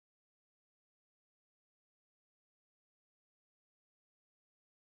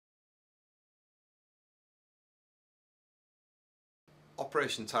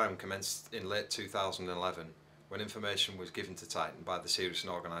Operation Tarim commenced in late 2011 when information was given to Titan by the Serious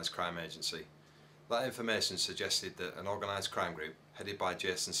and Organised Crime Agency. That information suggested that an organised crime group headed by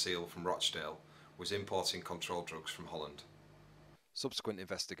Jason Seal from Rochdale was importing controlled drugs from Holland. Subsequent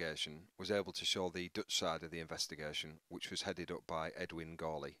investigation was able to show the Dutch side of the investigation, which was headed up by Edwin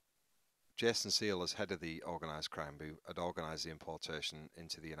Gawley. Jason Seal, as head of the organised crime group, had organised the importation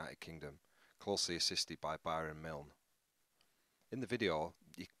into the United Kingdom, closely assisted by Byron Milne. In the video,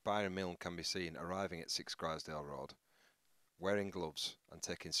 Byron Milne can be seen arriving at 6 Grisdale Road, wearing gloves and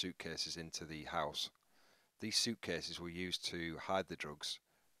taking suitcases into the house. These suitcases were used to hide the drugs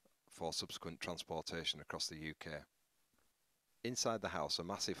for subsequent transportation across the UK. Inside the house, a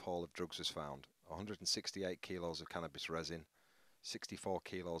massive haul of drugs was found: 168 kilos of cannabis resin, 64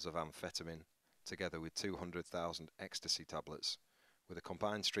 kilos of amphetamine, together with 200,000 ecstasy tablets, with a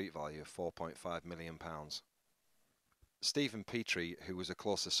combined street value of £4.5 million. Stephen Petrie, who was a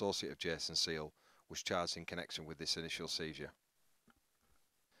close associate of Jason Seal, was charged in connection with this initial seizure.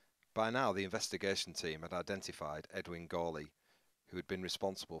 By now, the investigation team had identified Edwin Gawley, who had been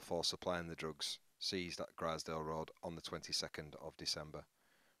responsible for supplying the drugs seized at Grisdale Road on the 22nd of December.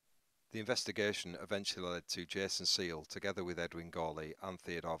 The investigation eventually led to Jason Seal, together with Edwin Gawley and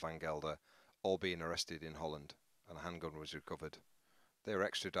Theodore van Gelder, all being arrested in Holland, and a handgun was recovered. They were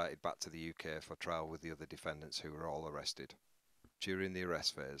extradited back to the UK for trial with the other defendants, who were all arrested. During the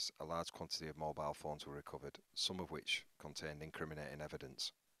arrest phase, a large quantity of mobile phones were recovered, some of which contained incriminating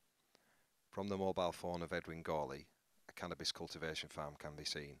evidence. From the mobile phone of Edwin Gawley, a cannabis cultivation farm can be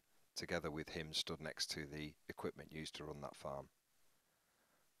seen, together with him stood next to the equipment used to run that farm.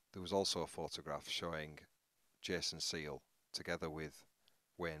 There was also a photograph showing Jason Seal, together with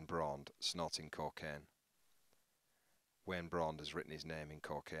Wayne Braund, snorting cocaine. Wayne Braund has written his name in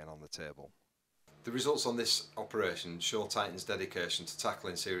cocaine on the table. The results on this operation show Titan's dedication to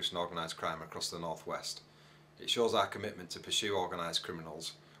tackling serious and organised crime across the North West. It shows our commitment to pursue organised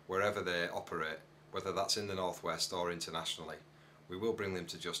criminals wherever they operate, whether that's in the North West or internationally. We will bring them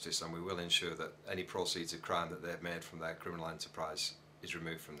to justice, and we will ensure that any proceeds of crime that they've made from their criminal enterprise is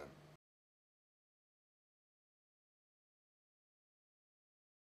removed from them.